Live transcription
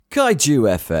Kaiju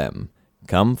FM.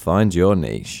 Come find your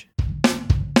niche.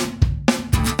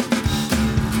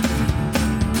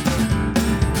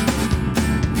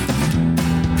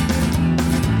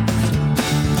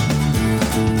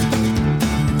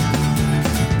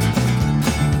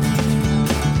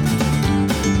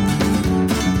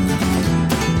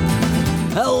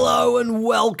 Hello and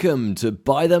welcome to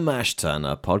By the Mash Tun,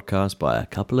 a podcast by a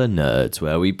couple of nerds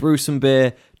where we brew some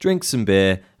beer, drink some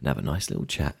beer, and have a nice little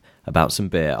chat about some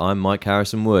beer. I'm Mike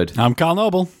Harrison Wood. I'm Cal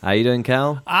Noble. How you doing,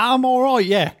 Cal? I'm all right,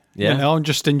 yeah. Yeah? You know, I'm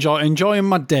just enjoying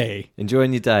my day.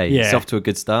 Enjoying your day? Yeah. It's off to a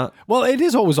good start? Well, it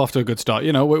is always off to a good start.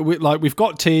 You know, we've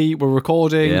got tea, we're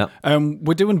recording, Yeah.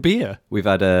 we're doing beer. We've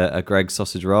had a Greg's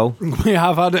sausage roll. We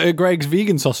have had a Greg's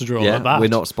vegan sausage roll at that. We're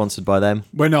not sponsored by them.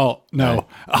 We're not, no.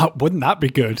 Wouldn't that be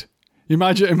good?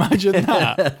 Imagine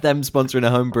that. Them sponsoring a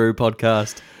homebrew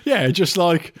podcast. Yeah, just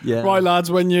like, Yeah. right, lads,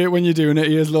 when you're doing it,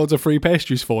 here's loads of free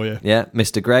pastries for you. Yeah,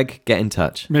 Mr. Greg, get in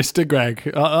touch. Mr.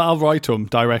 Greg. I'll write to him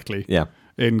directly. Yeah.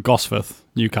 In Gosforth,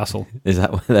 Newcastle. Is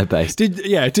that where they're based? This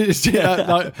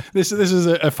is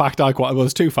a fact I quite, well,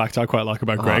 there's two facts I quite like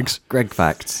about Greg's. Greg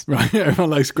facts. Right, everyone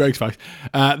likes Greg's facts.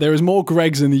 There is more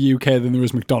Greg's in the UK than there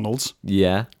is McDonald's.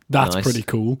 Yeah. That's nice. pretty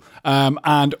cool.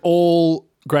 And all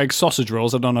Greg's sausage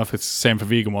rolls, I don't know if it's the same for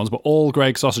vegan ones, but all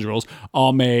Greg's sausage rolls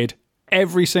are made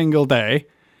every single day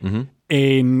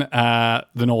in the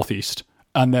Northeast.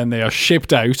 And then they are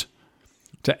shipped out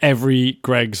to every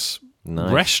Greg's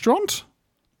restaurant,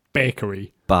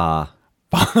 bakery, Bar.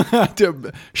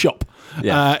 shop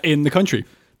Yeah. in the country.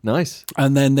 Nice.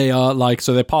 And then they are like,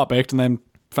 so they're part baked and then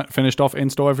finished off in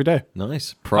store every day.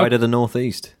 Nice. Pride of the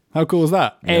Northeast. How cool is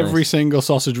that? Nice. Every single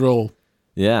sausage roll.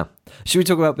 Yeah. Should we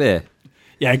talk about beer?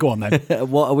 Yeah, go on then.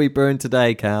 What are we brewing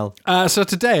today, Cal? So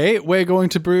today we're going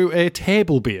to brew a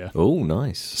table beer. Oh,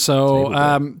 nice. So,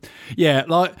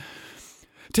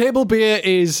 table beer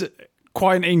is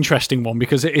quite an interesting one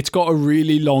because it's got a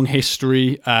really long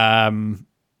history,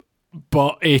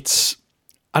 but it's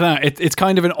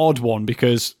kind of an odd one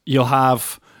because you'll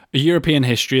have a European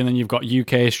history and then you've got UK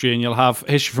history and you'll have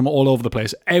history from all over the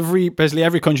place. Basically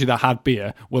every country that had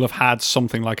beer will have had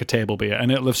something like a table beer,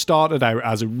 and it'll have started out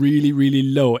as a really, really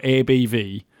low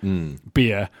ABV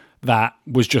beer that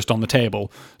was just on the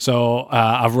table. So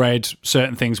I've read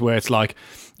certain things where it's like,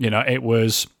 you know, it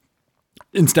was,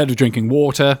 instead of drinking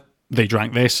water, they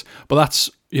drank this, but that's,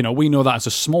 you know, we know that as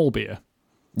a small beer.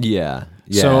 Yeah.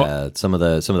 Yeah. So- some of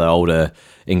the older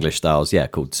English styles,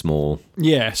 called small.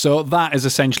 Yeah, so that is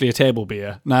essentially a table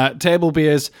beer. Now, table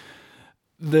beers,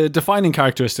 the defining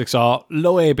characteristics are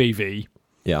low ABV,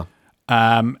 Yeah.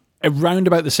 around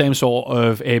about the same sort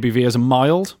of ABV as a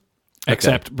mild,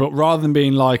 but rather than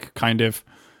being like kind of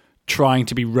trying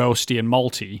to be roasty and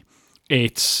malty,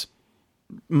 it's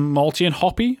malty and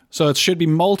hoppy. So it should be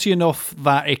malty enough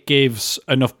that it gives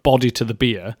enough body to the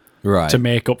beer Right. to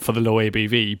make up for the low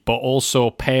ABV, but also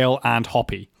pale and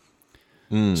hoppy.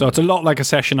 So it's a lot like a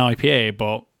session IPA,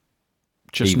 but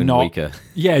just Even not weaker.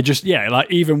 like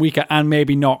even weaker and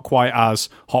maybe not quite as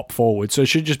hop forward. So it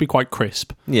should just be quite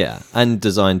crisp. Yeah. And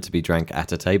designed to be drank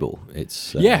at a table.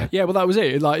 It's Yeah, well, that was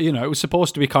it. Like, you know, it was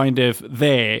supposed to be kind of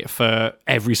there for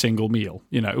every single meal.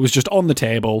 You know, it was just on the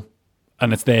table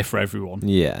and it's there for everyone.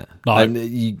 Yeah. Like- And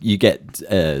you get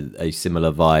a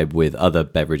similar vibe with other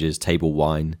beverages. Table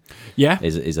wine Yeah.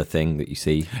 is a thing that you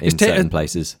see in certain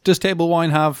places. Does table wine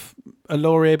have a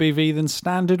lower ABV than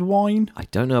standard wine? I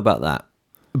don't know about that.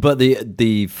 But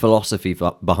the philosophy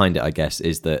behind it, I guess,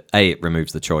 is that A, it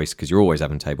removes the choice because you're always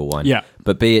having table wine. Yeah.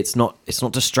 But B, it's not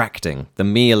distracting. The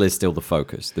meal is still the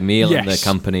focus. The meal and the Yes.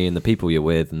 company and the people you're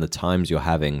with and the times you're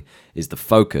having is the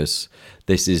focus.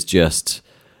 This is just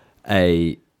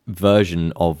a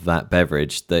version of that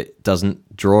beverage that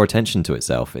doesn't draw attention to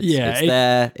itself. It's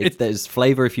there. There's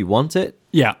flavor if you want it,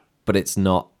 Yeah. but it's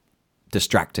not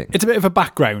distracting. It's a bit of a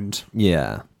background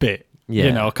Yeah. bit. Yeah.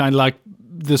 You know, kind of like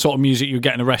the sort of music you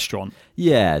get in a restaurant.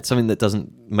 Yeah, it's something that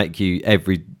doesn't make you,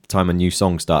 every time a new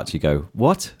song starts, you go,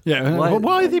 what? Yeah.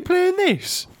 Why are they playing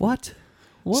this? What?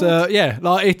 So yeah,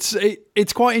 like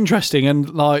it's quite interesting, and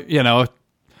like, you know,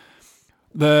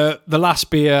 the last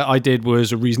beer I did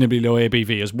was a reasonably low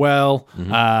ABV as well,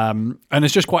 and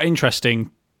it's just quite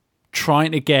interesting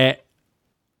trying to get,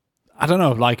 I don't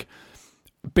know, like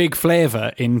big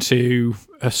flavour into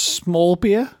a small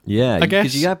beer. Yeah, I guess.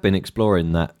 because you have been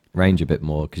exploring that range a bit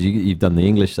more, because you've done the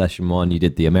English session one, you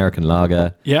did the American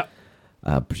lager. Yeah.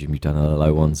 I presume you've done other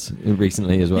low ones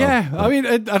recently as well. Yeah, I mean,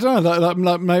 I don't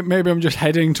know. Maybe I'm just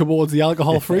heading towards the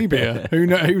alcohol-free beer. Who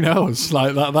knows?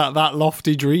 Like that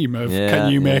lofty dream of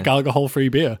can you make alcohol-free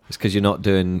beer? It's because you're not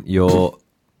doing your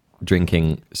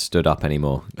drinking stood up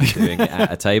anymore. You're doing it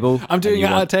at a table. I'm doing it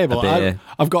at a table.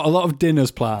 I've got a lot of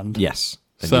dinners planned. Yes.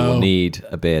 And you will need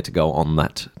a beer to go on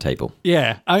that table.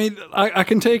 Yeah. I mean, I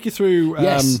can take you through...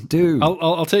 Yes, do.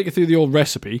 I'll take you through the old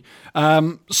recipe.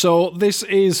 So this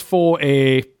is for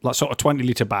a sort of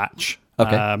 20-litre batch.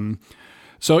 Okay.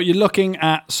 So you're looking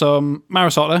at some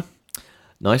Marisotto.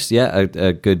 Nice, yeah,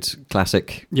 a good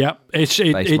classic. Yeah, it's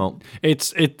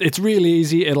really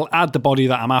easy. It'll add the body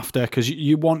that I'm after because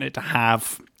you want it to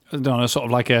have, I don't know, sort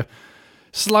of like a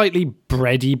slightly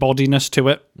bready bodiness to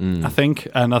it. I think,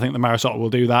 and I think the Marisotto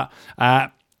will do that.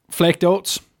 Flaked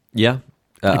oats. Yeah,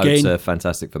 oats are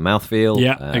fantastic for mouthfeel.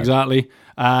 Yeah, exactly.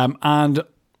 And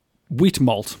wheat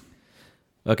malt.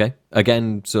 Okay.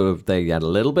 Again, sort of they add a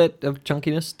little bit of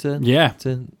chunkiness to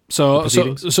So that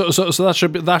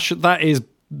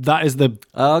is the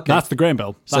that's the grain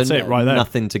bill. That's it right there.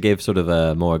 Nothing to give sort of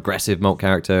a more aggressive malt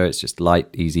character. It's just light,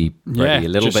 easy, bready, a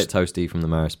little bit toasty from the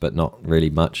Maris, but not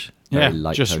really much. Very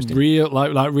light just toasting. real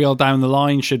like real down the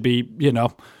line should be,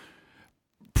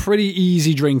 pretty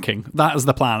easy drinking. That is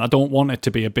the plan. I don't want it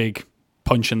to be a big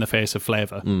punch in the face of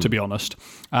flavour, to be honest.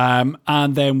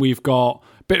 And then we've got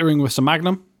bittering with some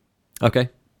Magnum. Okay.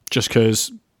 Just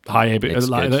because high high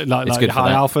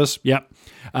alphas. Yep.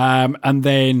 And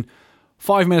then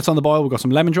 5 minutes on the boil, we've got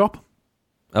some lemon drop.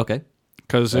 Okay.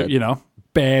 Because,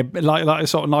 bare, like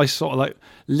sort of nice, sort of like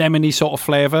lemony sort of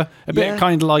flavour. A bit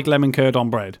kind of like lemon curd on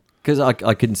bread. Because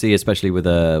I can see, especially with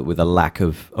a lack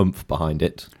of oomph behind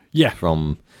it. Yeah.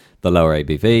 From the lower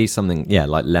ABV, something,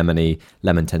 like lemony.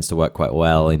 Lemon tends to work quite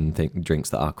well in drinks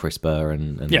that are crisper.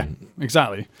 And yeah,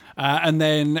 exactly. And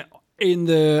then in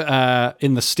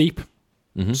the steep,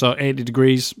 so 80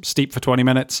 degrees, steep for 20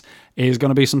 minutes, is going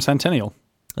to be some Centennial.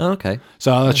 Oh, okay.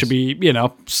 So that should be,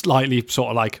 slightly sort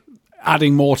of like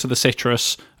adding more to the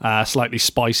citrus, slightly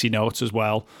spicy notes as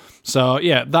well. So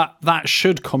yeah, that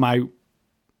should come out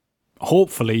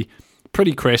hopefully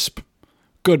pretty crisp,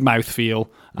 good mouthfeel.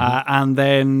 And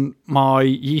then my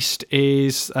yeast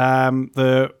is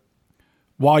the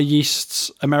Y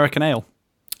Yeast's American Ale.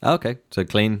 Okay, so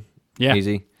clean,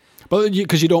 easy. But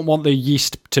because you don't want the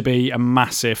yeast to be a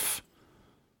massive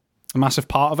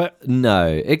part of it. No,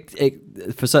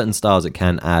 it for certain styles it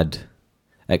can add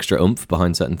extra oomph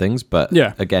behind certain things, but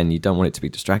again, you don't want it to be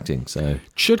distracting. So it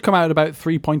should come out at about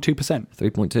 3.2%.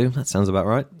 3.2, that sounds about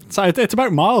right. So it's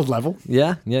about mild level.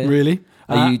 Yeah. Really.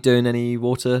 Are you doing any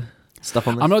water stuff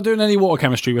on this? I'm not doing any water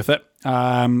chemistry with it.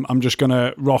 I'm just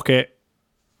gonna rock it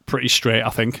pretty straight,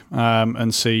 I think,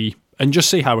 and just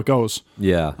see how it goes.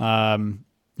 Yeah.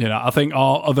 I think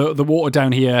the water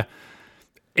down here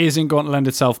isn't going to lend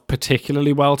itself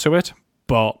particularly well to it,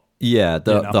 but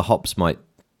the hops might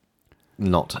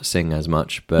not sing as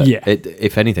much, but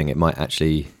if anything, it might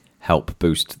actually help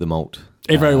boost the malt.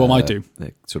 It very well might do.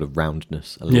 The sort of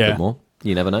roundness a little bit more.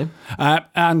 You never know.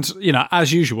 And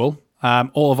as usual,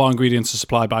 all of our ingredients are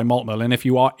supplied by Malt Mill, and if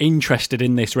you are interested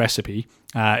in this recipe,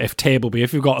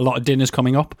 if you've got a lot of dinners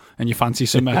coming up and you fancy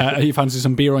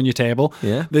some beer on your table,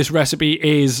 this recipe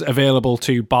is available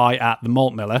to buy at the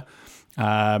Malt Miller.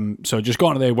 So just go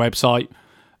onto their website,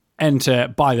 enter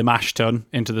Buy the Mash Tun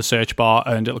into the search bar,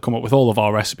 and it'll come up with all of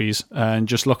our recipes, and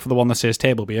just look for the one that says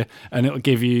table beer, and it'll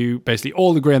give you basically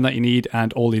all the grain that you need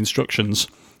and all the instructions,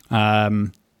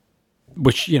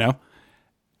 which you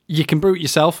can brew it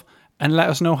yourself and let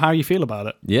us know how you feel about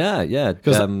it. Yeah.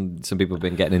 Some people have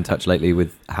been getting in touch lately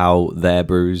with how their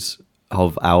brews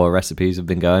of our recipes have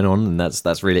been going on, and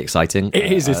that's really exciting.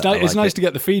 It is. It's nice to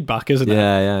get the feedback, isn't it?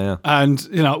 Yeah. And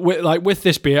with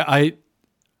this beer, I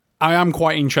am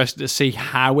quite interested to see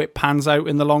how it pans out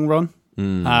in the long run.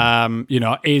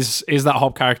 Is that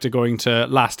hop character going to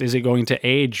last? Is it going to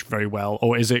age very well,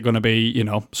 or is it going to be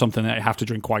something that you have to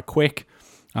drink quite quick?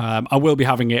 I will be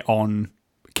having it on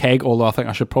keg, although I think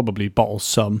I should probably bottle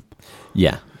some.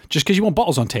 Yeah, just because you want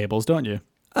bottles on tables, don't you?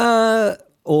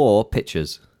 Or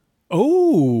pitchers.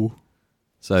 Oh,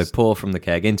 so pour from the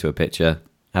keg into a pitcher,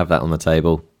 have that on the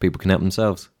table. People can help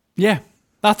themselves. Yeah,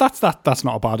 that's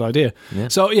not a bad idea. Yeah.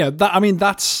 So yeah,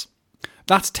 that's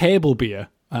table beer.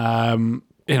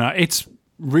 It's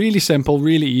really simple,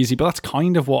 really easy, but that's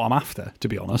kind of what I'm after, to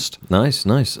be honest. Nice.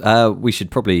 We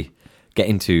should probably get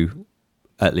into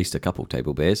at least a couple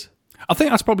table beers. I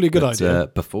think that's probably a good idea.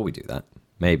 Before we do that,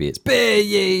 maybe it's beer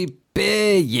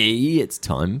ye. It's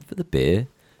time for the beer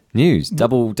news.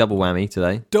 Double whammy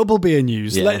today. Double beer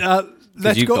news. Yeah.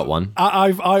 You've got one.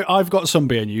 I've got some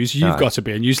beer news. You've got a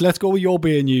beer news. Let's go with your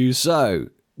beer news. So,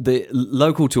 the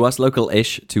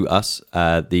local-ish to us,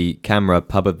 the CAMRA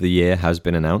Pub of the Year has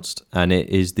been announced, and it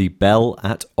is the Bell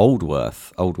at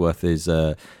Aldworth. Aldworth is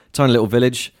a tiny little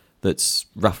village that's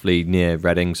roughly near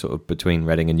Reading, sort of between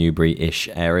Reading and Newbury-ish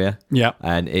area. Yeah.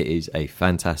 And it is a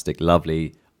fantastic,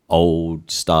 lovely,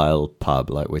 old-style pub.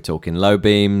 Like, we're talking low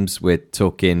beams, we're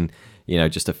talking,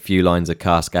 just a few lines of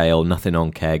cask ale, nothing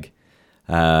on keg,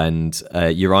 and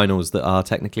urinals that are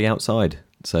technically outside.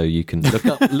 So you can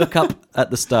look up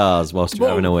at the stars whilst you're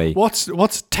having a wee.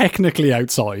 What's technically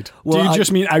outside? Well, do you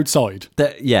just mean outside?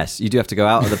 Yes, you do have to go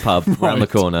out of the pub, round the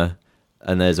corner,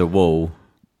 and there's a wall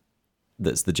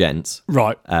that's the gents.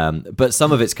 Right. But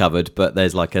some of it's covered, but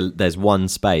there's one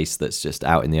space that's just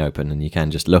out in the open, and you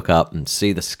can just look up and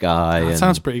see the sky. That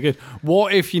sounds pretty good.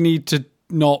 What if you need to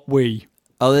not wee?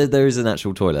 Oh, there is an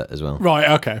actual toilet as well. Right,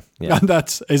 okay. Yeah. And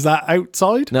is that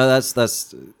outside? No,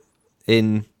 that's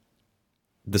in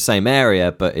the same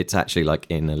area, but it's actually like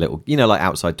in a little, like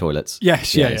outside toilets.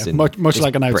 Yes, yeah. Much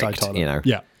like an outside bricked, toilet.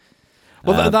 Yeah.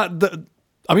 Well,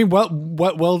 I mean,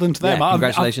 well done to them. Yeah,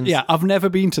 congratulations. I've never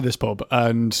been to this pub,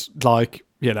 and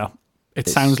it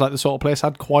sounds like the sort of place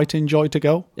I'd quite enjoy to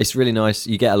go. It's really nice.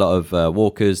 You get a lot of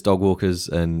dog walkers,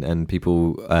 and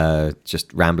people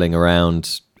just rambling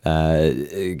around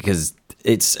because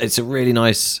it's a really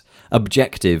nice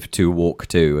objective to walk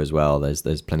to as well.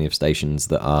 There's plenty of stations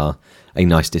that are a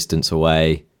nice distance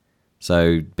away,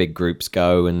 so big groups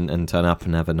go and turn up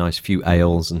and have a nice few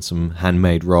ales and some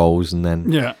handmade rolls, and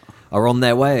then are on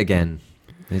their way again.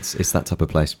 It's that type of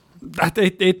place.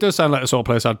 It does sound like the sort of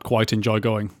place I'd quite enjoy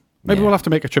going. Maybe we'll have to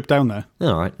make a trip down there.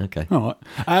 All right, okay. All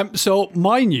right. So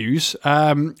my news,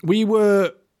 we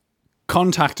were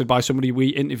contacted by somebody we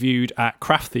interviewed at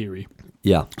Craft Theory.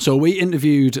 Yeah. So we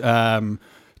interviewed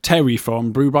Terry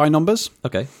from Brew by Numbers.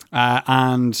 Okay.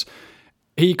 And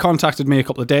he contacted me a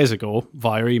couple of days ago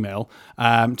via email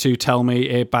to tell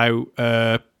me about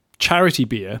a charity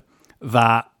beer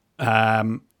that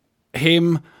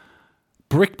him,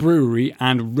 Brick Brewery,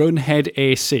 and Runhead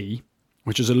AC,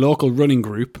 which is a local running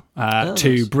group to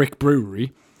nice. Brick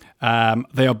Brewery,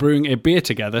 they are brewing a beer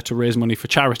together to raise money for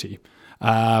charity.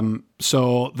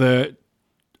 So the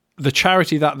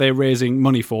charity that they're raising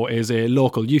money for is a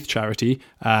local youth charity,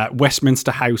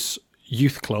 Westminster House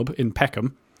Youth Club in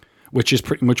Peckham, which is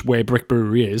pretty much where Brick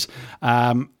Brewery is.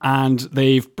 And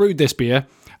they've brewed this beer,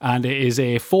 and it is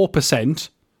a 4%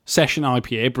 session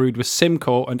IPA brewed with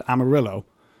Simcoe and Amarillo.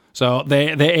 So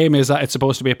their aim is that it's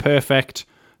supposed to be a perfect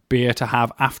beer to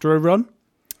have after a run.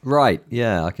 Right,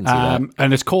 yeah, I can see that.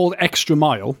 And it's called Extra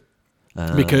Mile.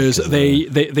 Because they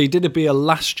did a beer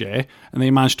last year and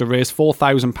they managed to raise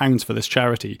 £4,000 for this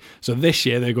charity. So this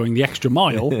year they're going the extra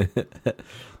mile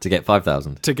to get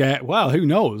 5,000. To get, well, who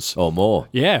knows, or more.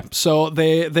 Yeah. So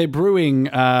they're brewing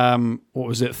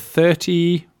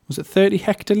 30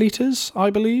 hectolitres, I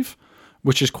believe,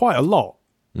 which is quite a lot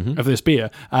of this beer,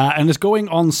 and it's going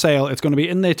on sale. It's going to be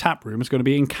in their tap room. It's going to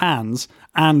be in cans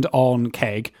and on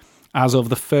keg as of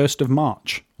the 1st of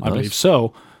March, I believe.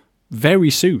 So. Very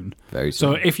soon. Very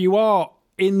So soon. if you are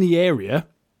in the area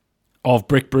of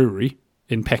Brick Brewery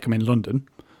in Peckham in London,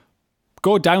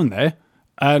 go down there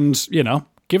and,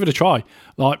 give it a try.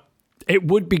 Like, it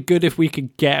would be good if we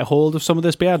could get a hold of some of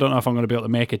this beer. I don't know if I'm going to be able to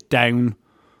make it down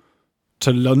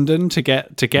to London to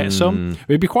get some.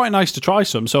 It'd be quite nice to try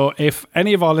some. So if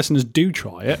any of our listeners do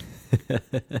try it,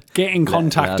 get in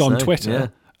contact on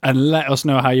Twitter and let us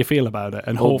know how you feel about it.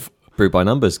 And Brew by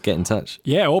Numbers, get in touch.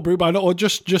 Yeah, or Brew by Numbers, or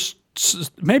just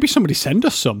maybe somebody send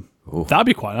us some. Ooh. That'd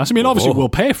be quite nice. I mean, obviously we'll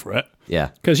pay for it. Yeah.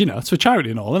 Because, it's for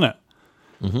charity and all, isn't it?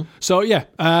 Mm-hmm. So,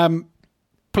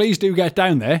 please do get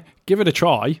down there, give it a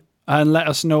try, and let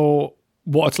us know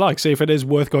what it's like. See if it is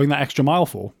worth going that extra mile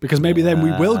for. Because maybe then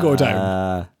we will go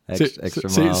down. Extra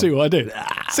mile. See what I did?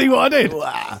 See what I did?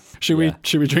 Should we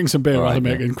drink some beer rather than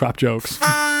making crap jokes?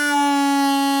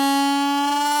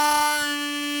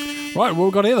 Right, what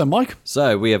we've got here then, Mike?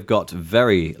 So we have got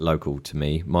very local to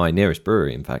me, my nearest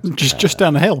brewery, in fact. Just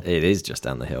down the hill. It is just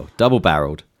down the hill. Double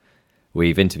Barreled.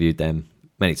 We've interviewed them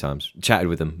many times, chatted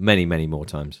with them many, many more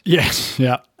times. Yes,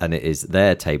 yeah. And it is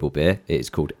their table beer. It is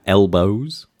called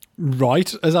Elbows.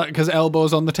 Right. Is that because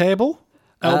elbows on the table?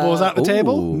 Elbows at the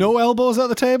table? No elbows at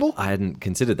the table? I hadn't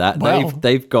considered that. Wow.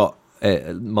 They've got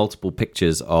multiple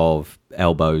pictures of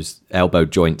elbow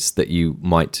joints that you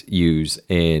might use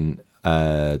in...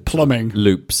 plumbing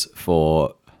loops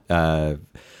for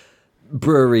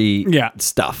brewery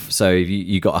stuff. So if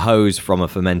you got a hose from a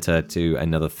fermenter to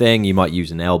another thing, you might use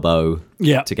an elbow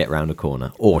to get round a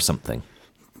corner or something.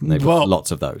 They've got lots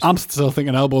of those. I'm still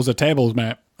thinking elbows at tables,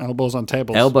 mate. Elbows on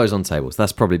tables. Elbows on tables.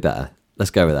 That's probably better.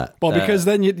 Let's go with that. Well, because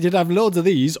then you'd have loads of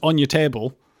these on your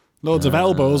table, loads of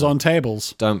elbows on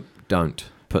tables. Don't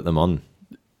put them on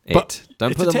But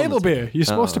don't it's put a them table on beer. You're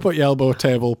supposed to put your elbow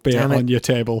table beer on your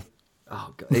table.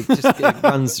 Oh God,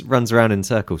 it runs around in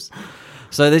circles.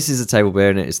 So this is a table beer,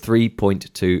 and it is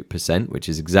 3.2%, which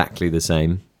is exactly the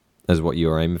same as what you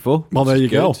were aiming for. Well, there you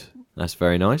go. That's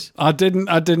very nice. I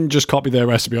didn't just copy their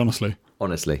recipe, honestly.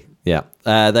 Honestly, yeah.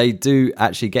 They do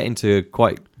actually get into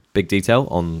quite big detail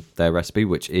on their recipe,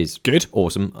 which is good,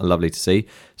 awesome, and lovely to see.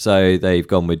 So they've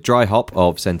gone with dry hop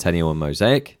of Centennial and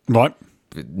Mosaic. Right.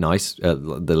 Nice. The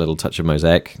little touch of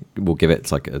Mosaic will give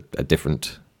it like a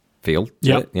different feel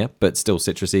to it. Yeah, but still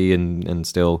citrusy and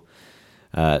still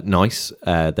nice.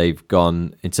 They've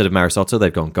gone, instead of Marisotto,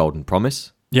 they've gone Golden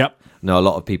Promise. Yep. Now, a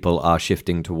lot of people are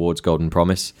shifting towards Golden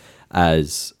Promise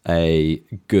as a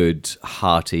good,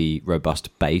 hearty,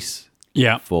 robust base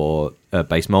for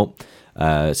base malt,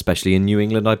 especially in New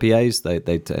England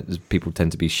IPAs. People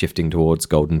tend to be shifting towards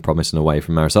Golden Promise and away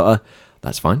from Marisotto.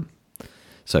 That's fine.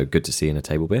 So good to see in a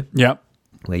table beer. Yep.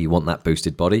 Where you want that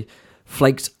boosted body.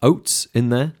 Flaked oats in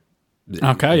there.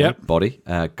 Okay, yep. Body.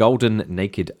 Golden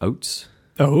naked oats.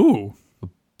 Oh.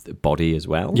 Body as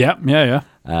well. Yep,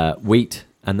 yeah. Wheat,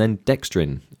 and then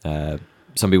dextrin.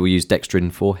 Some people use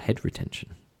dextrin for head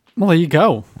retention. Well, there you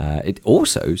go. It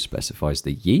also specifies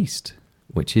the yeast,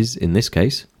 which is, in this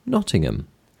case, Nottingham.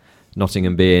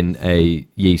 Nottingham being a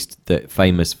yeast that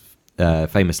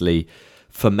famously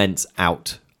ferments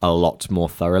out a lot more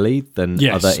thoroughly than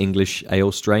other English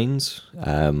ale strains.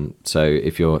 So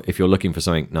if you're looking for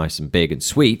something nice and big and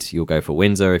sweet, you'll go for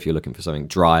Windsor. If you're looking for something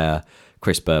drier,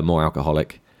 crisper, more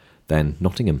alcoholic, then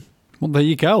Nottingham. Well, there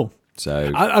you go.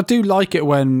 So I do like it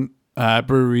when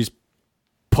breweries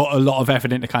put a lot of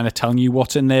effort into kind of telling you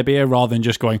what's in their beer rather than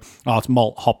just going, oh, it's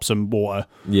malt, hops, and water.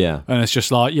 Yeah. And it's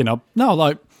just like,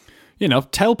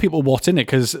 tell people what's in it,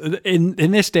 because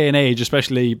in this day and age,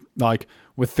 especially like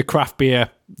with the craft beer,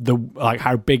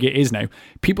 how big it is now,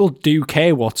 people do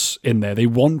care what's in there. They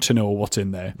want to know what's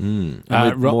in there. And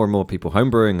with more and more people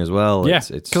homebrewing as well. Yeah,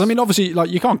 because I mean, obviously, like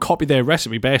you can't copy their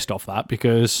recipe based off that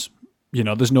because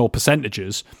there's no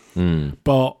percentages.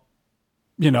 But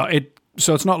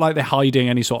so it's not like they're hiding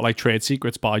any sort of like trade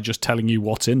secrets by just telling you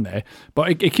what's in there.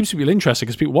 But it keeps people interested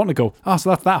because people want to go, so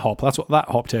that's that hop. That's what that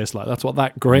hop tastes like. That's what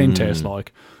that grain tastes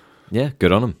like. Yeah,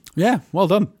 good on them. Yeah, well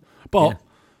done. But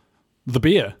the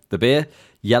beer,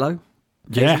 yellow.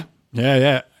 Yeah.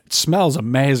 It smells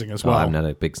amazing as well. I haven't had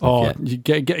a big sniff yet.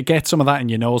 You get some of that in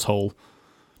your nose hole.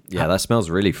 Yeah, that smells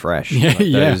really fresh.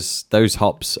 Yeah, Those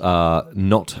hops are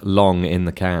not long in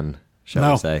the can,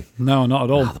 shall we say. No, not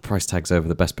at all. The price tag's over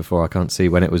the best before. I can't see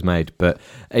when it was made, but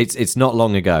it's not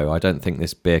long ago. I don't think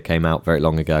this beer came out very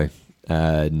long ago,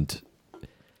 and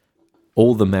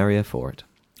all the merrier for it.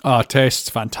 Oh, it tastes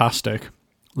fantastic.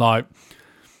 Like,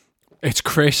 it's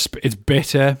crisp, it's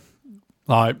bitter.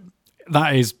 Like,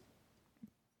 that is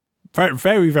very,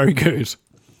 very, very good.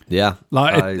 Yeah.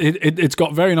 Like, it's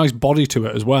got very nice body to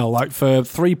it as well. Like, for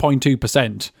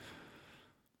 3.2%.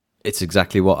 It's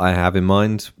exactly what I have in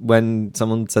mind when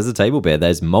someone says a table beer.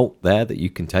 There's malt there that you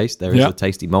can taste. There is a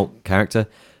tasty malt character.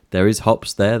 There is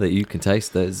hops there that you can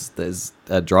taste. There's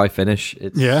a dry finish.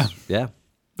 Yeah.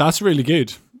 That's really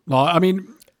good. Like, I mean,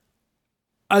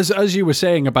 as you were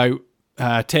saying about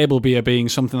table beer being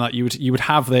something that you would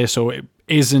have there, so it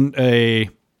isn't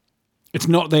it's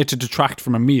not there to detract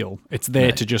from a meal. It's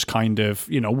there to just kind of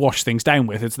wash things down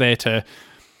with. It's there to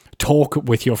talk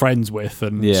with your friends with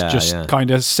and kind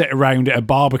of sit around at a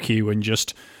barbecue and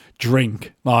just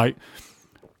drink. Like,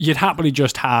 you'd happily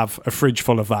just have a fridge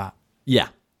full of that. Yeah.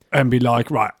 And be like,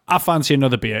 right, I fancy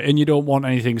another beer, and you don't want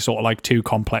anything sort of like too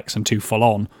complex and too full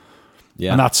on.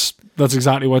 Yeah. And that's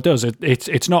exactly what it does.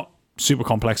 It's not super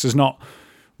complex. There's not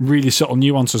really subtle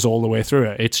nuances all the way through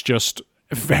it. It's just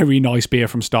a very nice beer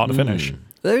from start to finish.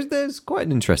 There's quite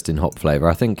an interesting hop flavour.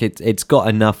 I think it's got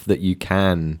enough that you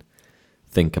can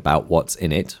think about what's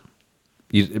in it,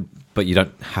 but you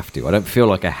don't have to. I don't feel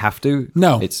like I have to.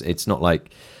 No. It's not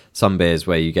like some beers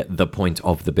where you get the point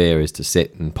of the beer is to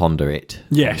sit and ponder it.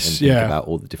 Yes, and think about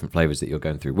all the different flavours that you're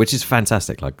going through, which is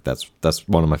fantastic. Like that's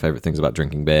one of my favourite things about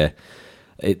drinking beer,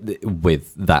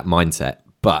 with that mindset.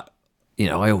 But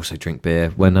I also drink beer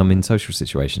when I'm in social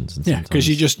situations. And because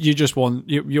you just want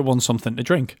you want something to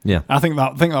drink. Yeah, I think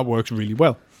that works really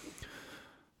well,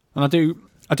 and I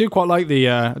do quite like the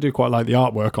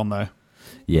artwork on there.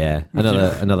 Yeah,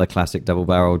 another classic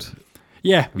double-barreled.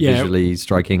 Yeah, visually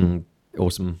striking,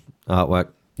 awesome artwork.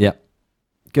 Yeah,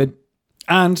 good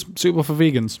and suitable for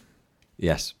vegans.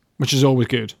 Yes, which is always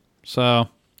good. So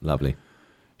lovely.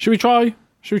 Should we try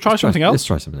something else? Let's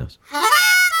try something else.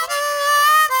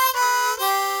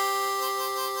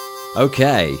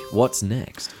 Okay, what's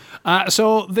next?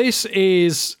 So this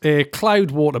is a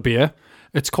Cloudwater beer.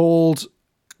 It's called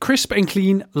Crisp and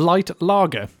Clean Light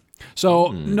Lager.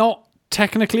 So not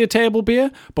technically a table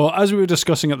beer, but as we were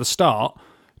discussing at the start,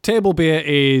 table beer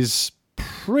is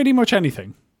pretty much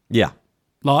anything. Yeah.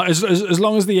 Like as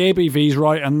long as the ABV's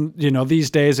right, and these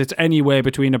days it's anywhere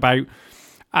between about,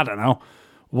 I don't know,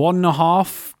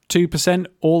 1.5%, 2%,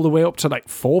 all the way up to like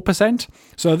 4%.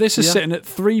 So this is sitting at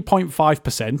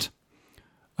 3.5%.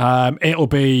 It'll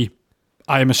be,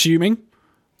 I am assuming,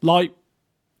 light,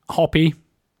 hoppy,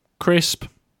 crisp,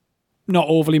 not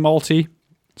overly malty.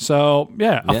 So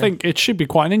I think it should be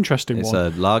quite an interesting one. It's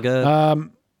a lager.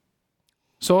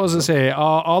 So as I say,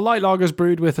 our light lager is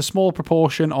brewed with a small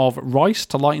proportion of rice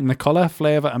to lighten the colour,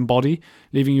 flavour and body,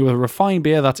 leaving you with a refined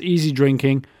beer that's easy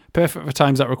drinking, perfect for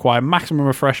times that require maximum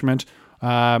refreshment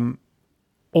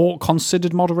or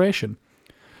considered moderation.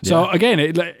 So again,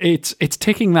 it's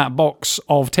ticking that box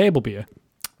of table beer.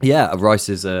 Yeah, rice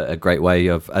is a great way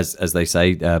of, as they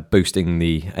say, boosting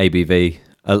the ABV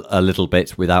a little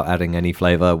bit without adding any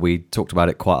flavour. We talked about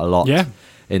it quite a lot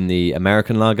in the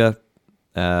American lager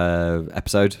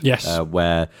episode,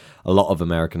 where a lot of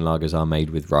American lagers are made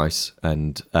with rice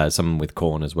and some with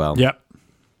corn as well. Yeah,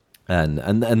 and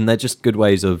they're just good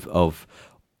ways of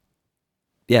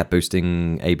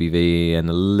boosting ABV and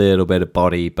a little bit of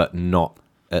body, but not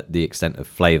at the extent of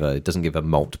flavour. It doesn't give a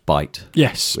malt bite.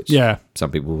 Yes, which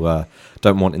some people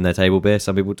don't want in their table beer.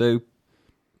 Some people do.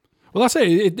 Well, that's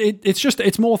it.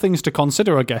 It's more things to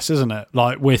consider, I guess, isn't it?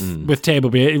 Like with table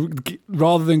beer,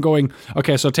 rather than going,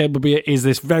 okay, so table beer is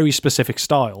this very specific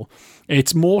style.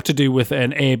 It's more to do with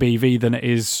an ABV than it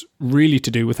is really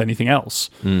to do with anything else.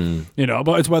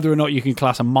 But it's whether or not you can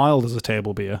class a mild as a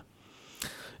table beer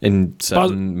in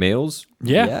certain meals.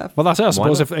 Yeah. Well, that's it. I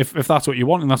suppose if that's what you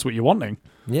want and that's what you're wanting.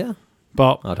 Yeah.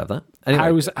 But I'd have that.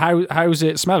 Anyway, how's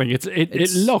it smelling?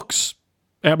 It looks.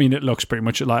 I mean, it looks pretty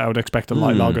much like I would expect a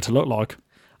light lager to look like.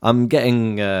 I'm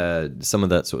getting some of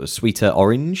that sort of sweeter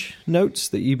orange notes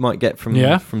that you might get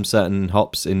from certain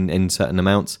hops in certain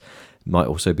amounts. Might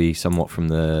also be somewhat from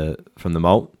the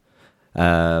malt.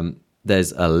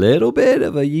 There's a little bit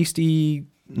of a yeasty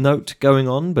note going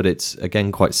on, but it's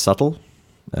again quite subtle.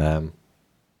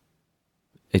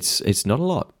 It's not a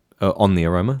lot on the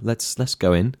aroma. Let's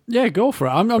go in. Yeah, go for it.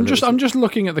 I'm just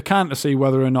looking at the can to see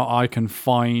whether or not I can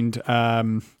find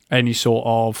any sort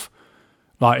of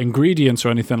like ingredients or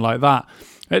anything like that.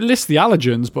 It lists the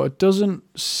allergens, but it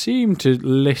doesn't seem to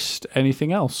list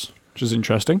anything else, which is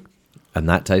interesting. And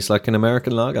that tastes like an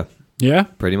American lager. Yeah,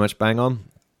 pretty much bang on.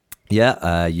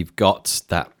 Yeah, you've got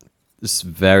this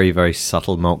very, very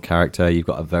subtle malt character. You've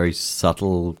got a very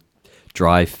subtle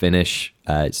dry finish.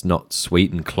 It's not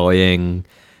sweet and cloying.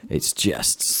 It's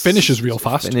just finishes real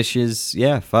fast. Finishes,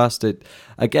 fast.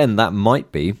 Again, that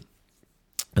might be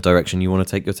a direction you want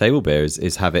to take your table beer.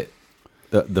 Is have it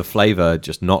the flavor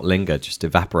just not linger, just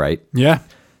evaporate. Yeah.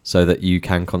 So that you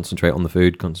can concentrate on the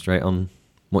food, concentrate on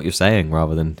what you're saying,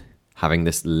 rather than having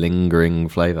this lingering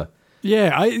flavor.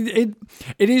 Yeah, it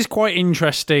is quite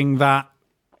interesting that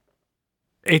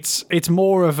it's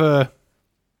more of a.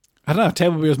 I don't know.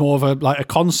 Table beer is more of a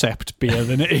concept beer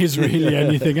than it is really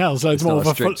anything else. It's more of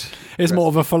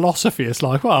a philosophy. It's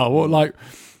like,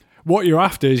 what you're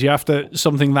after is you're after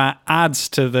something that adds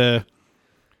to the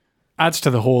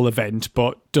whole event,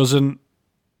 but doesn't,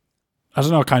 I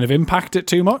don't know, kind of impact it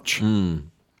too much.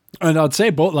 And I'd say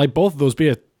both of those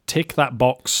beer tick that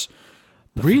box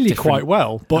really quite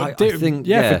well, but I think,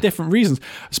 for different reasons.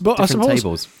 But different I suppose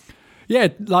tables. Yeah,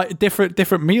 like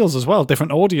different meals as well,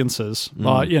 different audiences.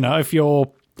 Like, if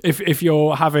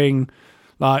you're having,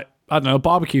 like, I don't know,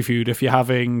 barbecue food, if you're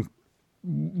having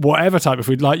whatever type of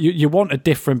food, like you want a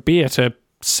different beer to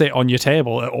sit on your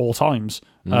table at all times,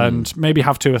 and maybe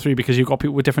have 2 or 3 because you've got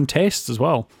people with different tastes as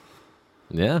well.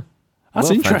 Yeah, that's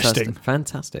interesting.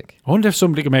 Fantastic. I wonder if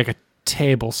somebody could make a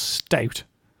table stout.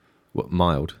 What,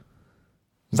 mild?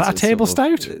 Is that a table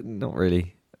stout? Not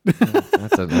really. I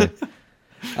don't know.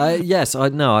 Yes, I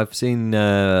know. I've seen.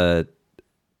 I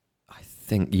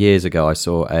think years ago I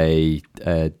saw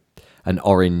an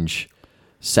orange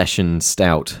session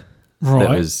stout. Right.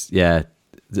 That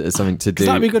was something to do.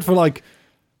 That'd be good for like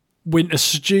winter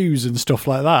stews and stuff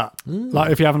like that.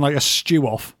 Like if you're having like a stew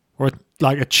off or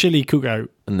like a chili cookout.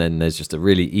 And then there's just a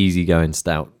really easygoing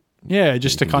stout. Yeah,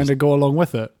 just to kind of go along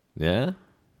with it. Yeah.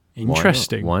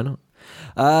 Interesting. Why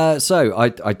not? So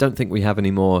I don't think we have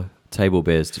any more table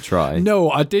beers to try. No,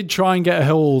 I did try and get a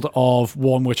hold of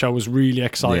one which I was really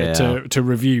excited to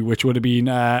review, which would have been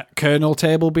Colonel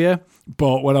Table Beer.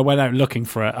 But when I went out looking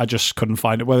for it, I just couldn't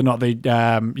find it. Whether or not they, they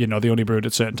only brewed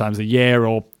at certain times of the year,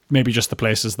 or maybe just the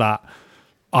places that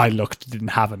I looked didn't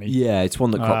have any. Yeah, it's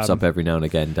one that crops up every now and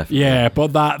again, definitely. Yeah,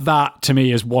 but that to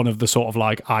me is one of the sort of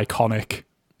like iconic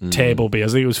table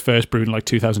beers. I think it was first brewed in like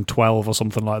 2012 or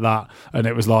something like that. And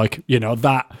it was like,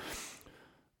 that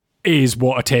is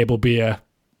what a table beer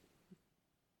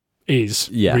is,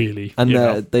 really. And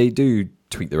they do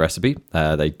tweak the recipe.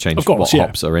 They change what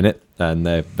hops are in it, and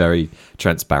they're very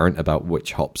transparent about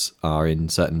which hops are in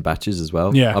certain batches as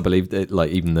well. Yeah. I believe that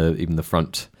even the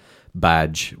front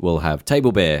badge will have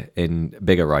table beer in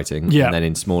bigger writing, and then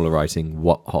in smaller writing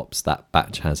what hops that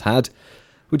batch has had,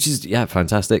 which is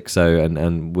fantastic. So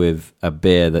and with a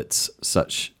beer that's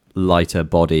such lighter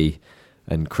body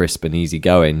and crisp and easy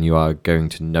going, you are going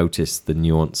to notice the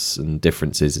nuance and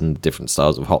differences in different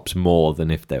styles of hops more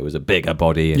than if there was a bigger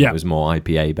body and it was more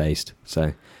IPA based.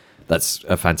 So that's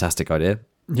a fantastic idea.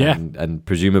 Yeah. And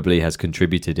presumably has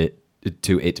contributed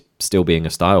to it still being a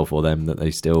style for them that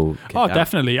they still kick out.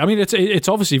 Definitely. I mean, it's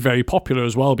obviously very popular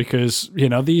as well because,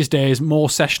 these days more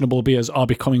sessionable beers are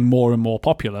becoming more and more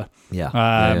popular.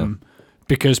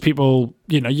 Because people,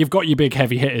 you've got your big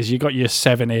heavy hitters, you've got your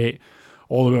 7, 8,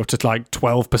 all the way up to like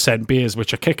 12% beers,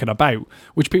 which are kicking about,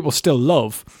 which people still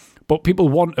love, but people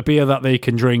want a beer that they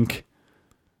can drink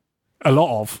a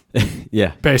lot of.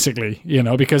 Basically,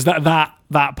 because that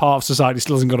part of society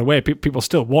still hasn't gone away. People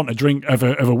still want a drink of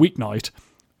a weeknight,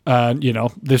 and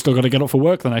they've still got to get up for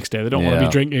work the next day. They don't want to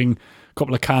be drinking a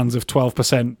couple of cans of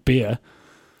 12% beer,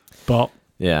 but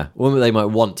well, they might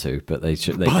want to, but they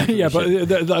should. But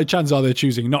the chances are they're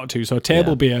choosing not to. So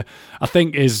table beer, I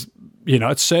think, is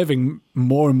it's serving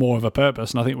more and more of a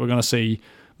purpose, and I think we're going to see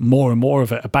more and more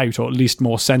of it about, or at least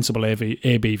more sensible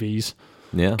ABVs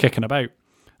kicking about.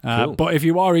 Cool. But if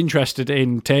you are interested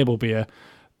in table beer,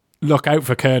 look out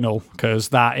for Colonel, because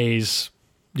that is,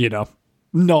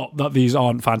 not that these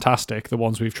aren't fantastic, the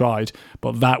ones we've tried,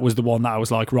 but that was the one that I was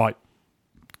like, right,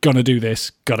 gonna do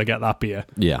this, gotta get that beer.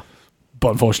 Yeah.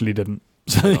 But unfortunately didn't.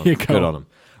 So there you go. Good on them.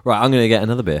 Right, I'm going to get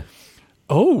another beer.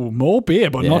 Oh, more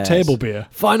beer, but not table beer.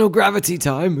 Final Gravity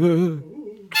time.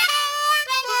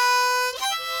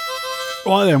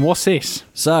 Right then, what's this?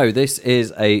 So this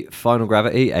is a Final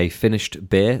Gravity, a finished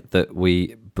beer that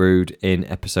we brewed in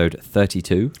episode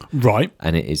 32. Right.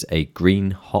 And it is a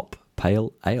green hop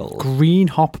pale ale. Green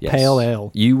hop pale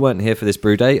ale. You weren't here for this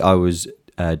brew day. I was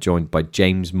joined by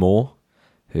James Moore,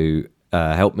 who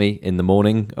helped me in the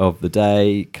morning of the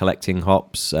day collecting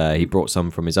hops. He brought some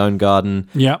from his own garden.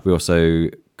 Yeah. We also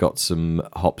got some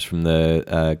hops from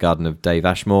the garden of Dave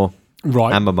Ashmore.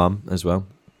 Right. And my mum as well.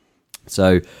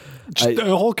 So the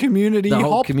whole community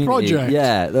project.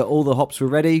 Yeah, all the hops were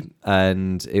ready,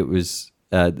 and it was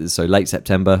so late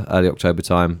September, early October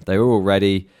time. They were all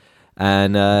ready,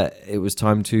 and it was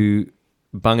time to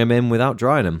bung them in without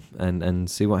drying them and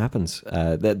see what happens.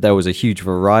 There was a huge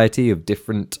variety of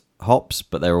different hops,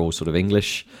 but they're all sort of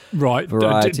English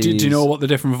varieties. Do you know what the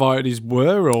different varieties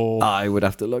were? Or I would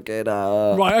have to look it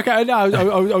up. Right, okay. No,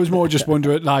 I was more just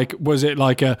wondering, like, was it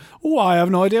like I have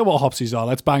no idea what hops these are,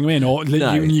 let's bang them in, or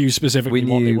no, you knew specifically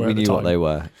what they were at the time? What they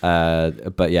were.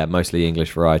 But yeah, mostly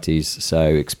English varieties, so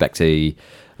expect a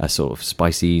sort of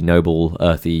spicy, noble,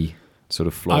 earthy sort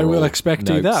of floral. I will expect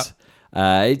notes.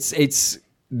 that. It's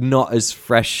not as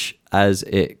fresh as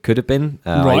it could have been.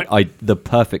 Right. The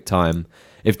perfect time,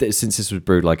 since this was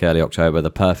brewed like early October,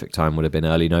 the perfect time would have been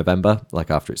early November,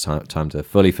 like after it's time to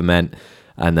fully ferment,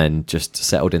 and then just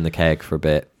settled in the keg for a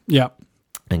bit. Yeah.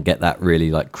 And get that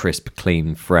really like crisp,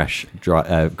 clean, fresh,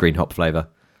 dry green hop flavour.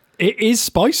 It is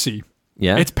spicy.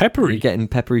 Yeah, it's peppery. You're getting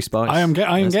peppery spice. I am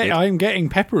getting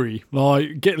peppery.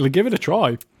 Like, give it a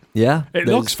try. Yeah, it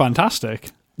looks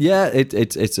fantastic. Yeah,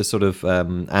 it's a sort of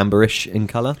amberish in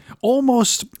colour.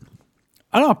 Almost,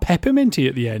 I don't know, pepperminty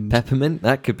at the end. Peppermint,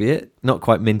 that could be it. Not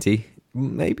quite minty,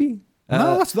 maybe.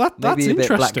 No, that's maybe a interesting.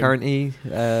 Bit blackcurranty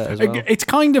as well. It's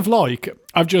kind of like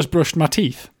I've just brushed my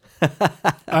teeth,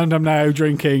 and I'm now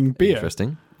drinking beer.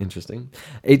 Interesting.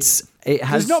 It's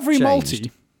not very changed.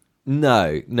 malty.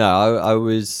 No. I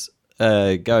was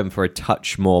going for a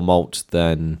touch more malt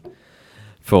than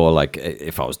for like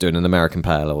if I was doing an American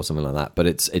pale or something like that. But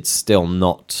it's still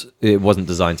not. It wasn't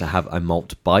designed to have a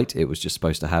malt bite. It was just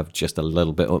supposed to have just a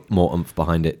little bit more oomph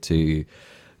behind it to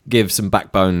give some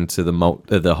backbone to the malt,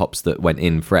 the hops that went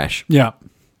in fresh. Yeah.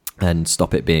 And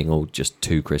stop it being all just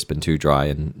too crisp and too dry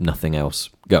and nothing else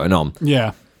going on.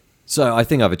 Yeah. So I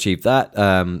think I've achieved that.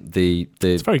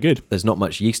 It's very good. There's not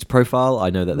much yeast profile. I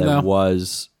know that there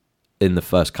was in the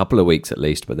first couple of weeks at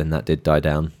least, but then that did die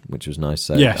down, which was nice.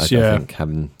 So I think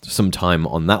having some time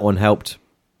on that one helped,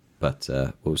 but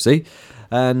we'll see.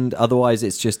 And otherwise,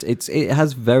 it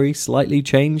has very slightly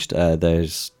changed.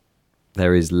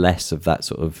 There is less of that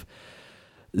sort of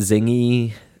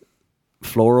zingy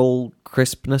floral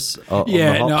crispness. On the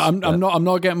Yeah, hops, no, I'm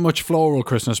not getting much floral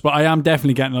crispness, but I am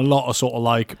definitely getting a lot of sort of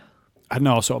like, I don't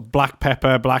know, sort of black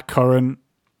pepper, black currant,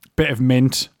 bit of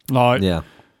mint, like Yeah,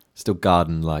 still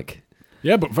garden like.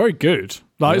 yeah, but very good.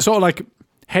 Like sort of like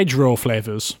hedgerow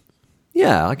flavors.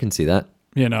 Yeah, I can see that.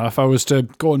 You know, if I was to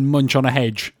go and munch on a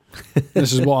hedge,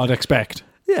 this is what I'd expect.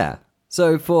 Yeah.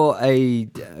 So for a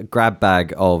grab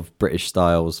bag of British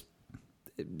styles,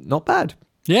 not bad.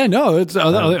 Yeah, no, I think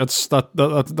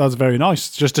that's very nice.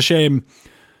 It's just a shame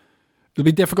it'll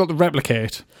be difficult to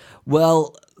replicate.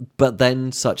 Well, but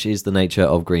then such is the nature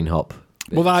of green hop.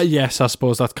 Well, I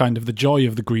suppose that's kind of the joy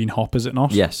of the green hop, is it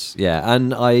not? Yes, yeah,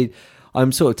 and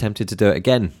I'm sort of tempted to do it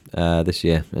again this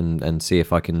year and see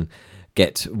if I can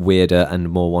get weirder and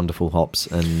more wonderful hops.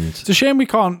 And It's a shame we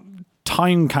can't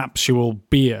time capsule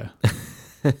beer.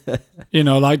 You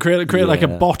know, like create like a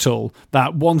bottle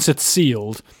that once it's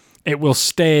sealed, it will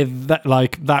stay that way.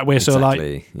 exactly, So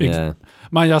like, yeah,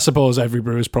 I suppose every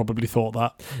brewer's probably thought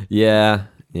that. yeah,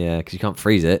 because you can't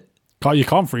freeze it. You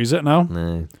can't freeze it now.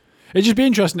 No. It'd just be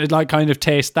interesting to like kind of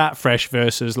taste that fresh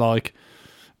versus like,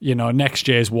 you know, next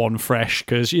year's one fresh,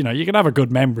 because you know you can have a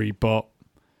good memory, but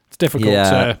it's difficult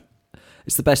to.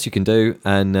 It's the best you can do,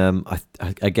 and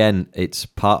again, it's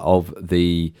part of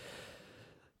the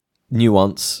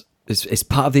nuance. It's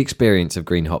part of the experience of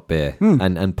green hop beer,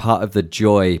 and part of the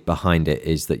joy behind it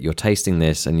is that you're tasting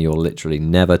this, and you'll literally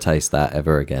never taste that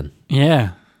ever again.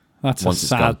 Yeah, that's Once a it's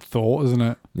gone. sad thought, isn't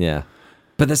it? Yeah,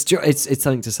 but it's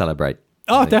something to celebrate.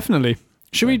 Oh, definitely.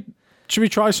 Should we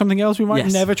try something else we might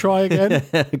Yes. never try again?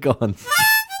 Go on.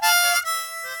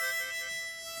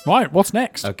 Right, what's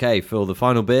next? Okay, for the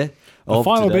final beer. The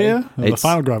final today, beer, or the it's-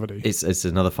 final gravity. It's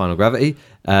another final gravity.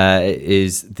 It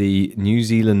is the New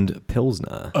Zealand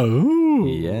Pilsner. Oh,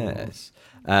 Yes.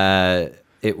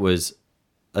 It was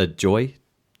a joy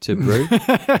to brew.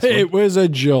 it was a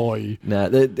joy.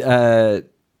 No,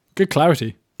 Good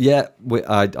clarity. yeah,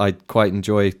 I quite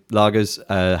enjoy lagers.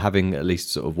 Having at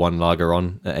least sort of one lager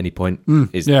on at any point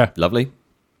is yeah. lovely.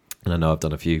 And I know I've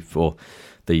done a few for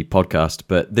the podcast,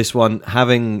 but this one,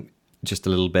 having just a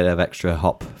little bit of extra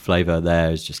hop flavour there,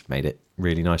 has just made it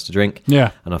really nice to drink.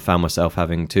 Yeah. And I found myself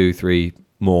having 2-3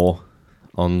 more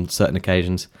on certain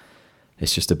occasions.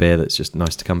 It's just a beer that's just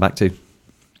nice to come back to.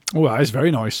 Oh, that is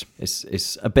very nice.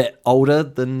 It's a bit older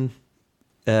than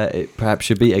it perhaps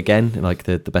should be. Again, like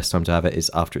the best time to have it is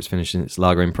after it's finished in its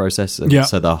lagering process. And Yeah.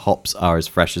 so the hops are as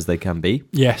fresh as they can be,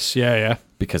 Yes, yeah.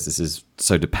 because this is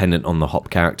so dependent on the hop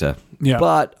character. Yeah.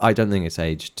 But I don't think it's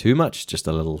aged too much, just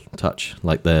a little touch.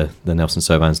 Like the Nelson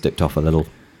Sauvins dipped off a little.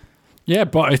 Yeah,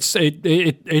 but it's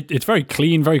very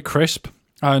clean, very crisp,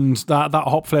 and that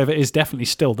hop flavour is definitely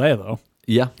still there though.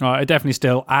 Yeah. It definitely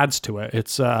still adds to it.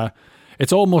 It's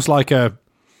almost like a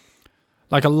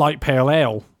light pale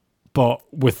ale, but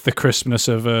with the crispness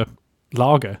of a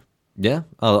lager. Yeah,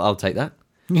 I'll take that.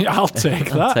 Yeah, I'll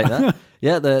take that. I'll take that.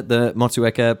 Yeah, the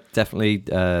Motueka, definitely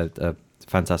a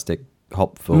fantastic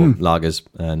hop for lagers,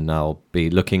 and I'll be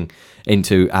looking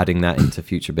into adding that into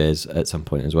future beers at some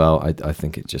point as well. I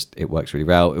think it works really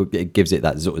well. It gives it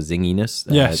that sort of zinginess.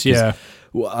 Yes, yeah.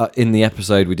 In the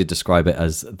episode, we did describe it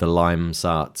as the lime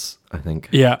sarts, I think.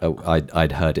 Yeah.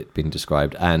 I'd heard it being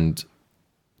described, and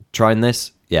trying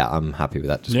this, yeah, I'm happy with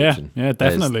that description. Yeah,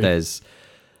 definitely. There's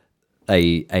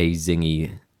a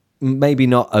zingy, maybe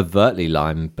not overtly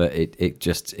lime, but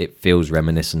it feels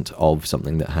reminiscent of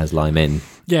something that has lime in.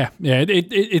 Yeah.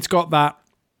 It's got that,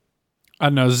 I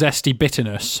don't know, zesty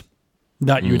bitterness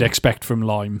that you would expect from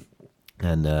lime.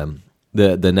 And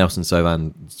the Nelson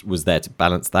Sauvin was there to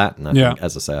balance that, and I think,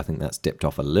 as I say, I think that's dipped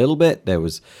off a little bit. There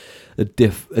was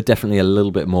definitely a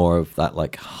little bit more of that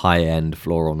like high end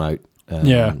floral note.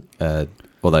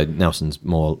 Although Nelson's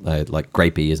more like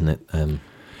grapey, isn't it?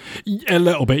 A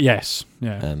little bit, yes.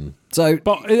 Yeah.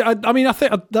 But I mean, I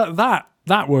think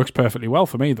that works perfectly well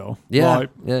for me, though. Yeah, Like,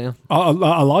 yeah.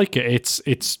 I like it.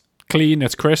 It's clean.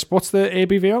 It's crisp. What's the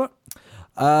ABV on it?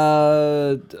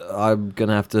 I'm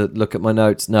gonna have to look at my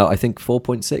notes. No, I think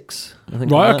 4.6. I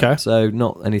think Right, like that. okay. So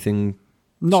not anything.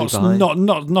 Not super high.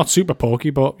 not super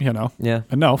porky, but you know, Yeah.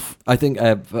 enough. I think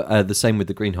the same with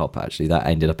the green hop. Actually, that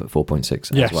ended up at 4.6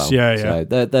 Yes, as well. yeah.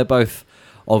 So they're both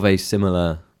of a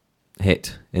similar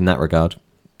hit in that regard.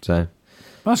 So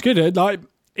That's good. Like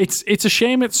it's a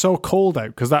shame it's so cold out,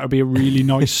 because that would be a really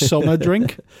nice summer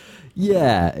drink.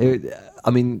 yeah, I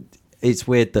mean, it's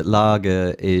weird that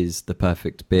lager is the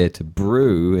perfect beer to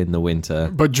brew in the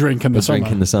winter, But drink in the but summer.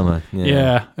 drink in the summer.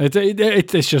 Yeah,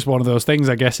 it's just one of those things,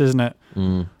 I guess, isn't it?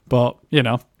 But, you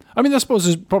know, I mean, I suppose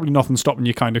there's probably nothing stopping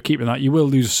you kind of keeping that. You will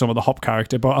lose some of the hop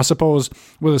character, but I suppose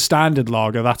with a standard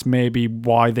lager, that's maybe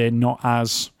why they're not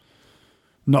as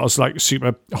not as like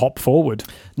super hop forward.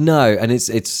 No, and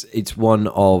it's one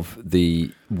of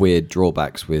the weird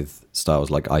drawbacks with styles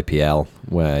like IPL,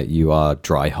 where you are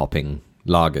dry hopping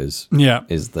lagers. Yeah,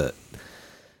 is that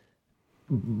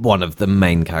one of the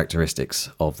main characteristics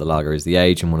of the lager is the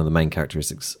age, and one of the main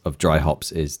characteristics of dry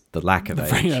hops is the lack of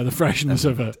age. Yeah, the freshness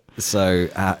of it. So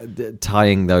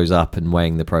tying those up and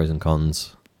weighing the pros and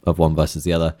cons of one versus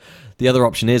the other. The other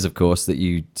option is, of course, that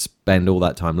you spend all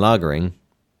that time lagering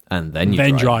and then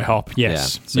you dry hop.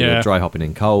 Yes. Yeah. So you're dry hopping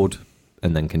in cold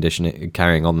and then conditioning,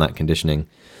 carrying on that conditioning.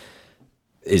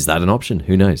 Is that an option?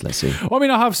 Who knows? Let's see. Well, I mean,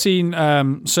 I have seen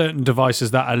certain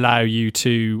devices that allow you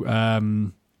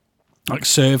to like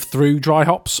serve through dry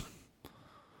hops.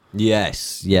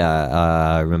 Yes, yeah,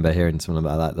 I remember hearing something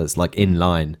about that. That's like in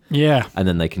line, yeah, and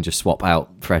then they can just swap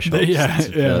out fresh hops.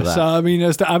 Yeah. So I mean,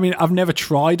 I've never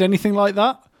tried anything like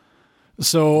that,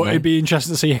 so it'd be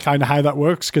interesting to see kind of how that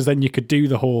works, because then you could do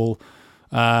the whole,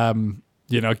 get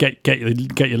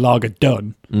your lager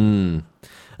done. And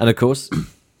of course,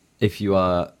 if you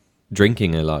are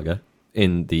drinking a lager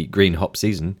in the green hop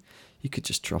season, you could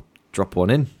just drop one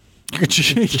in. You could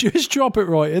just drop it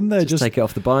right in there. Just take it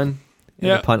off the vine.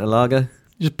 A pint of lager.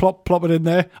 Just plop it in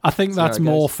there. I think that's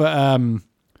more for.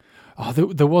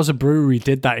 There was a brewery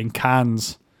did that in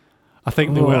cans. I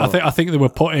think they were. I think they were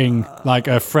putting like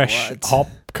a fresh hop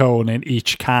cone in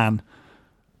each can,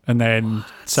 and then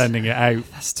sending it out.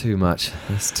 That's too much.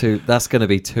 That's going to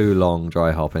be too long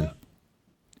dry hopping.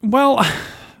 Well,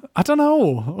 I don't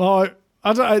know.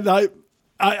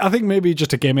 I think maybe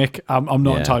just a gimmick. I'm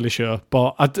not entirely sure,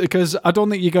 but because I don't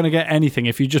think you're going to get anything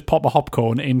if you just pop a hop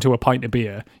cone into a pint of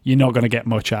beer. You're not going to get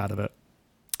much out of it.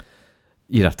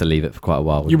 You'd have to leave it for quite a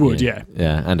while. You would, yeah,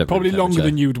 and probably longer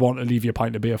than you'd want to leave your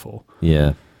pint of beer for.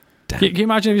 Yeah. Can you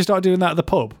imagine if you started doing that at the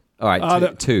pub? All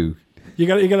right, two. You're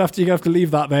gonna have to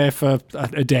leave that there for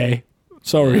a day.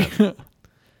 Sorry.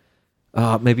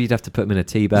 Maybe you'd have to put them in a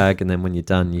tea bag, and then when you're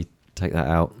done, you take that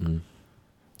out and.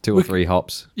 2 or 3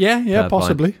 hops. Yeah,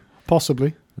 possibly.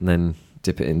 And then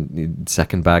dip it in,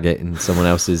 second bag it in someone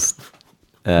else's.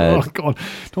 Oh God!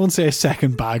 Don't say a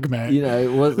second bag, mate.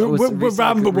 We're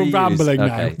rambling now.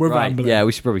 Okay, We're rambling. Yeah,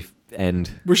 we should probably end.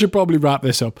 We should probably wrap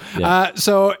this up. Yeah.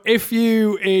 So, if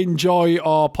you enjoy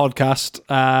our podcast,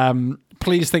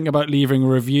 please think about leaving a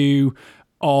review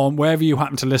on wherever you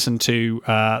happen to listen to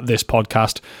this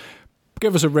podcast.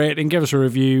 Give us a rating, give us a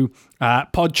review.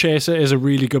 Podchaser is a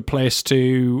really good place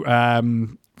to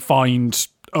find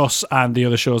us and the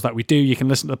other shows that we do. You can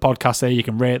listen to the podcast there, you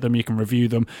can rate them, you can review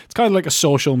them. It's kind of like a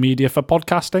social media for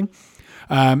podcasting.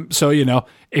 So,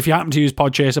 if you happen to use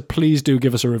Podchaser, please do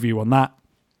give us a review on that.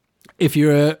 If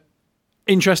you're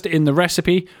interested in the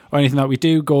recipe or anything that we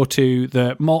do, go to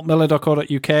the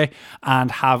maltmiller.co.uk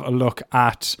and have a look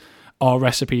at our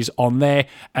recipes on there.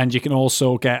 And you can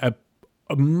also get a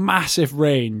massive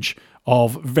range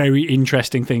of very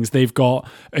interesting things. They've got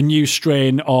a new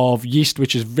strain of yeast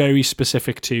which is very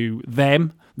specific to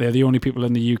them. They're the only people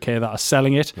in the UK that are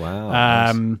selling it. Wow.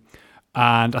 Nice.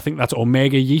 And I think that's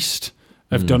Omega Yeast.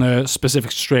 They've done a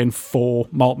specific strain for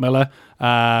Malt Miller.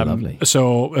 Lovely.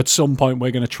 So at some point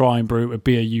we're going to try and brew a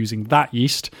beer using that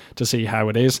yeast to see how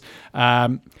it is.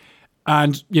 And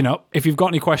if you've got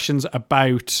any questions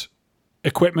about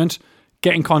equipment,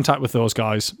 get in contact with those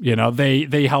guys.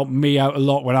 They helped me out a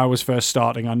lot when I was first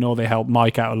starting. I know they helped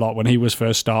Mike out a lot when he was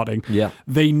first starting. Yeah.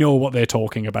 They know what they're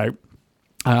talking about.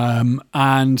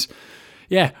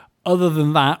 Other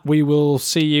than that, we will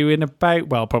see you in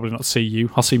probably not see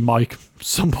you. I'll see Mike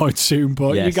some point soon,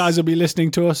 but You guys will be listening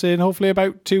to us in hopefully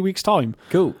about 2 weeks' time.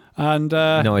 Cool. And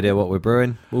no idea what we're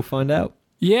brewing. We'll find out.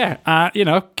 Yeah.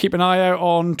 Keep an eye out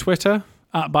on Twitter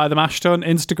at By the Mash Tun,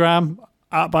 Instagram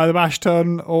at By the Mash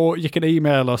Tun, or you can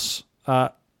email us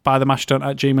at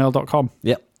bythemashtun@gmail.com.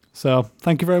 Yep. So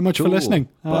thank you very much for listening.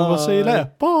 We'll see you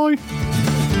later. Bye.